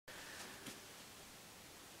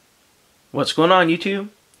What's going on, YouTube?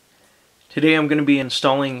 Today I'm going to be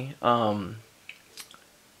installing the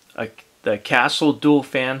Castle dual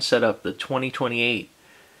fan setup, the 2028.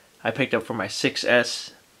 I picked up for my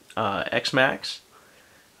 6S X-MAXX.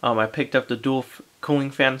 I picked up the dual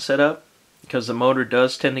cooling fan setup because the motor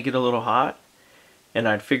does tend to get a little hot, and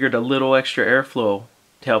I figured a little extra airflow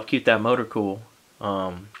to help keep that motor cool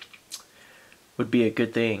would be a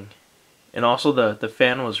good thing. And also the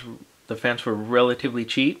fans were relatively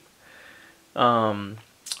cheap.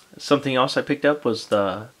 Something else I picked up was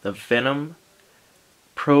the Venom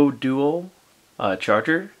Pro Duo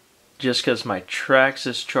charger, just because my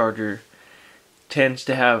TRAXXAS charger tends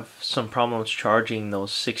to have some problems charging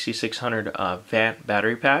those 6600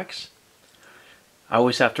 battery packs. I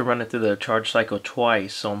always have to run it through the charge cycle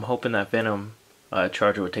twice, so I'm hoping that Venom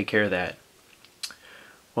charger would take care of that.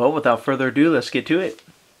 Well, without further ado, let's get to it.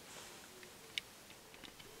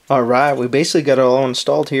 Alright, we basically got it all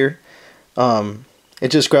installed here. It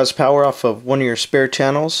just grabs power off of one of your spare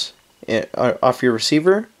channels off your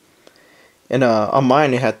receiver. And on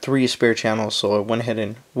mine it had 3 spare channels, so I went ahead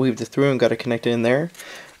and weaved it through and got it connected in there.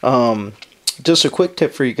 Just a quick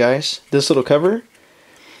tip for you guys. This little cover,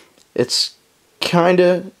 it's kind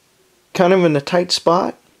of in a tight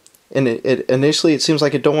spot, and it initially it seems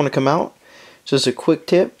like it don't want to come out. Just a quick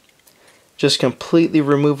tip, just completely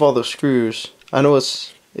remove all the screws. I know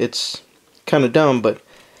it's kind of dumb, but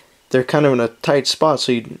they're kind of in a tight spot,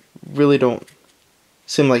 so you really don't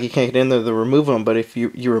seem like you can't get in there to remove them. But if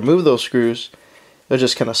you remove those screws, they'll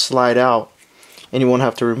just kind of slide out, and you won't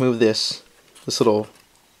have to remove this little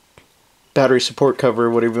battery support cover,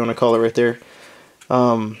 whatever you want to call it, right there.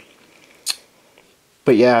 But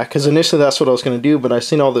yeah, because initially that's what I was going to do, but I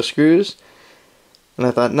seen all the screws, and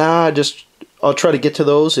I thought, nah, I'll try to get to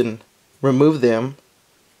those and remove them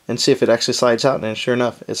and see if it actually slides out. And sure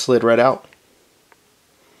enough, it slid right out.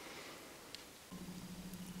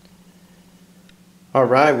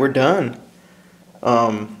 Alright, we're done.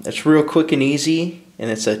 It's real quick and easy, and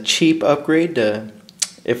it's a cheap upgrade to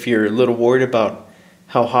if you're a little worried about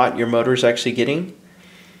how hot your motor is actually getting.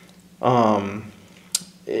 And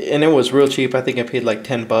it was real cheap. I think I paid like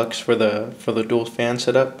 $10 for the dual fan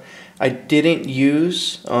setup. I didn't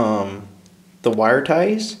use the wire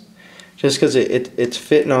ties just because it's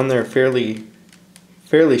fitting on there fairly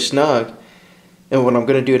snug. And what I'm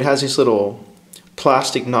gonna do, it has these little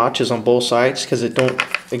plastic notches on both sides because it don't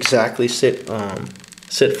exactly sit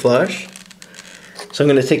flush. So I'm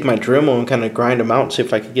going to take my Dremel and kind of grind them out and see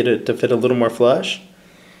if I can get it to fit a little more flush.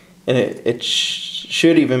 And it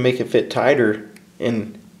should even make it fit tighter.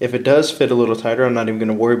 And if it does fit a little tighter, I'm not even going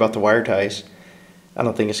to worry about the wire ties. I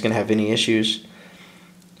don't think it's going to have any issues.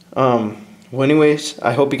 Well, anyways,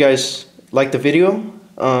 I hope you guys like the video.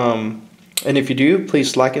 And if you do,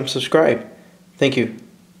 please like and subscribe. Thank you.